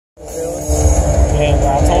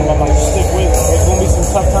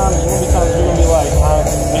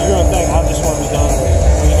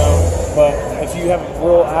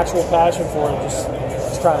a passion for it,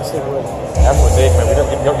 just trying to stick with it. That's what Nick, man.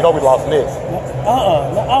 You know we lost Nick.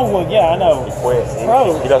 No, oh, well, yeah, I know. He quit.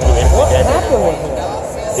 Bro, he doesn't do anything. What happened with him?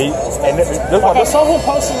 I saw him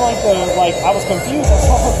posting I was confused. I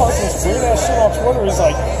saw him posting this weird ass shit on Twitter. He's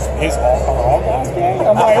like, are all guys gay?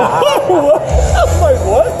 I'm like, what? I'm like,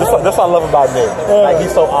 what? That's what I love about Nick. Like,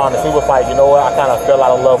 he's so honest. He was like, you know what? I kind of fell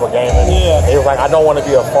out of love with gaming. Yeah. He was like, I don't want to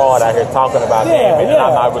be a fraud out here talking about gaming, and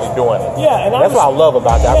I'm not really doing it. Yeah, and that's what I love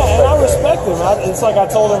about that. Yeah, I respect him. It's like I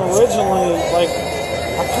told him originally, like,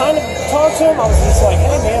 I kind of talked to him. I was just like,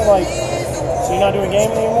 hey, man, like, so you're not doing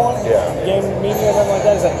gaming anymore? Yeah. Game media and everything like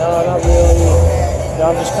that? He's like, no, not really.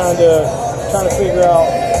 I'm just kind of trying to figure out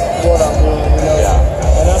what I'm doing, you know?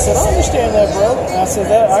 Yeah. And I said, I understand that, bro. And I said,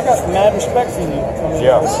 I got mad respect for you. I mean,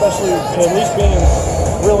 especially at least being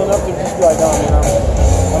real enough to just be like, oh, man,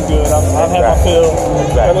 I'm good. I've had my fill,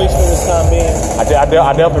 at least for this time being. I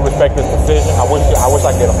definitely respect this decision. I wish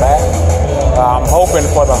I could get him back. I'm hoping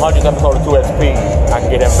for the 100th episode of 2XP, I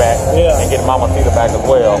can get him back and get Mama Cedar back as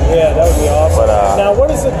well. Yeah, that would be awesome. But, now,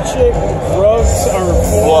 what is the chick, Rose or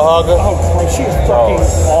Floor Hugger? Oh, she's fucking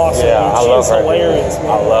awesome. Yeah, I love her. Hilarious,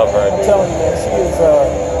 man. I love her. I'm telling you, man,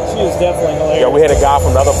 she is definitely hilarious. Yeah, we had a guy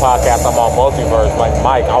from the other podcast I'm on, Multiverse, like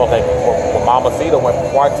Mike. I was like, when Mama Cedar went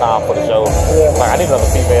part-time for the show, like, I need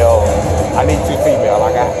another female. I need 2 female.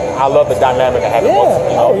 Like, I love the dynamic of having both,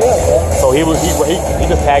 you know? So he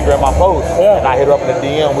just tagged her in my post. And I hit her up in the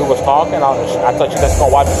DM. We was talking. I thought she just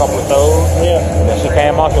gonna watch a couple of shows. And then she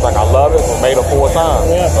came on. She was like, I love it. So made her full time.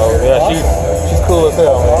 So yeah, she's cool as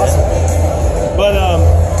hell, man. Awesome. But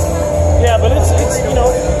but it's you know,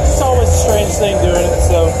 it's always a strange thing doing it.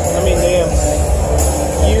 So I mean, damn,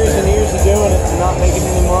 years and years of doing it and not making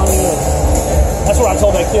any money. And that's what I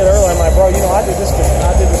told that kid earlier. I'm like, bro, you know, I did this for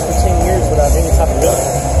 10 years without any type of billing.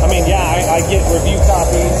 I mean, yeah, I get review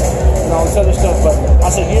copies and all this other stuff, but I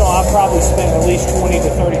said, you know, I probably spent at least $20,000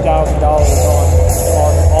 to $30,000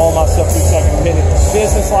 on all my stuff through Second Opinion.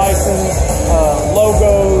 Business license,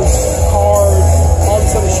 logos, cards, all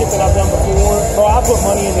this other shit that I've done before. Bro, I put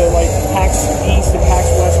money into like PAX East and PAX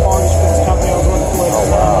West cards for this company I was working for.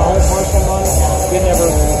 My own personal money. It never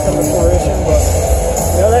come to fruition, but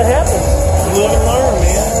you know, that happens. You live and learn,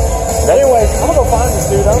 man. Anyways, I'm gonna go find this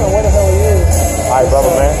dude. I don't know where the hell he is. All right,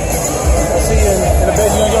 brother, man. I'll see you in a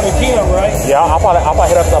bit. You're gonna go to the keynote, right? Yeah, I'll probably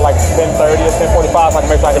hit up at like 10:30 or 10:45 so I can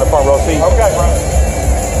make sure I get a front row seat. Okay, bro.